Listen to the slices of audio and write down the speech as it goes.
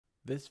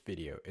This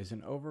video is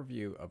an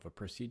overview of a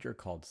procedure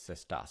called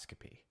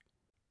cystoscopy.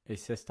 A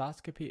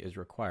cystoscopy is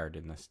required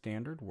in the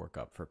standard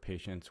workup for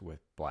patients with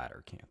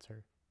bladder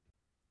cancer.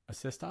 A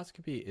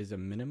cystoscopy is a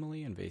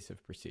minimally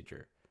invasive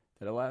procedure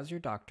that allows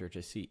your doctor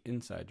to see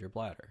inside your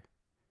bladder.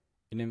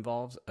 It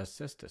involves a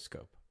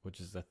cystoscope,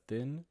 which is a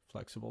thin,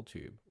 flexible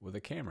tube with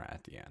a camera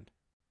at the end.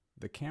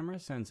 The camera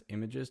sends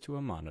images to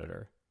a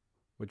monitor,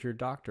 which your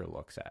doctor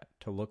looks at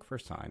to look for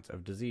signs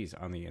of disease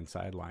on the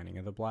inside lining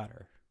of the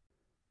bladder.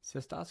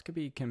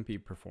 Cystoscopy can be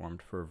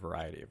performed for a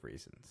variety of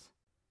reasons.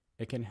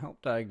 It can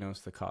help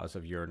diagnose the cause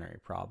of urinary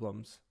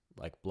problems,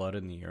 like blood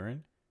in the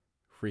urine,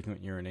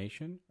 frequent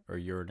urination, or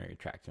urinary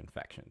tract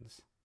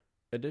infections.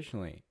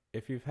 Additionally,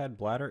 if you've had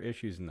bladder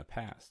issues in the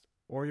past,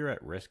 or you're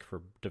at risk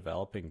for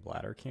developing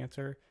bladder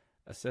cancer,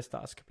 a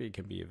cystoscopy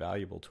can be a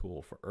valuable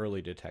tool for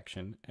early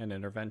detection and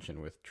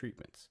intervention with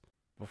treatments.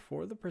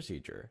 Before the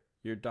procedure,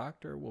 your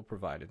doctor will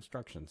provide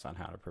instructions on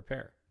how to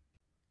prepare.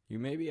 You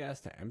may be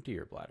asked to empty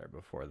your bladder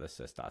before the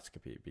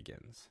cystoscopy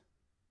begins.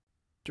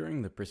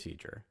 During the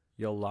procedure,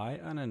 you'll lie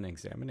on an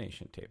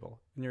examination table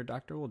and your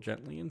doctor will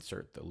gently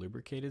insert the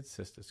lubricated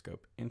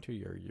cystoscope into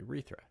your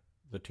urethra,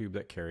 the tube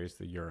that carries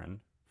the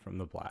urine from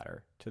the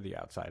bladder to the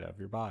outside of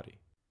your body.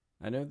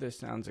 I know this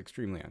sounds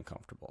extremely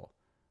uncomfortable,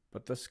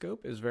 but the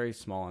scope is very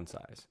small in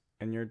size,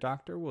 and your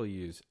doctor will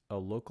use a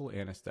local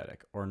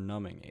anesthetic or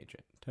numbing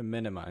agent to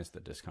minimize the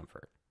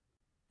discomfort.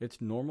 It's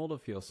normal to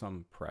feel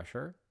some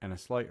pressure and a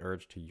slight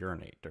urge to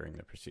urinate during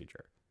the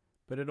procedure,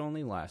 but it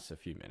only lasts a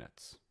few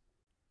minutes.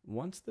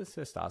 Once the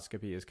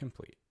cystoscopy is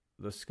complete,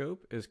 the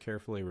scope is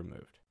carefully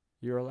removed.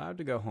 You're allowed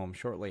to go home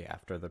shortly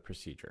after the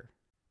procedure.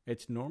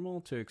 It's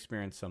normal to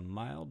experience some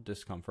mild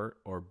discomfort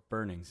or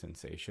burning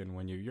sensation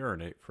when you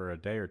urinate for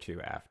a day or two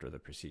after the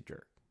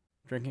procedure.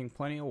 Drinking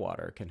plenty of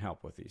water can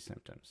help with these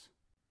symptoms.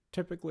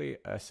 Typically,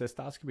 a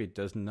cystoscopy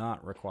does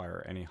not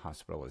require any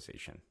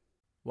hospitalization.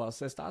 While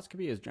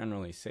cystoscopy is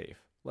generally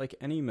safe, like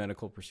any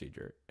medical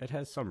procedure, it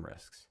has some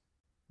risks.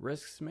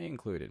 Risks may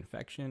include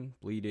infection,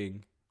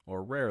 bleeding,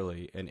 or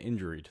rarely an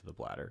injury to the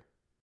bladder.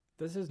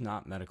 This is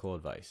not medical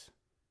advice.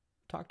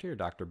 Talk to your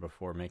doctor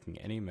before making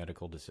any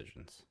medical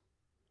decisions.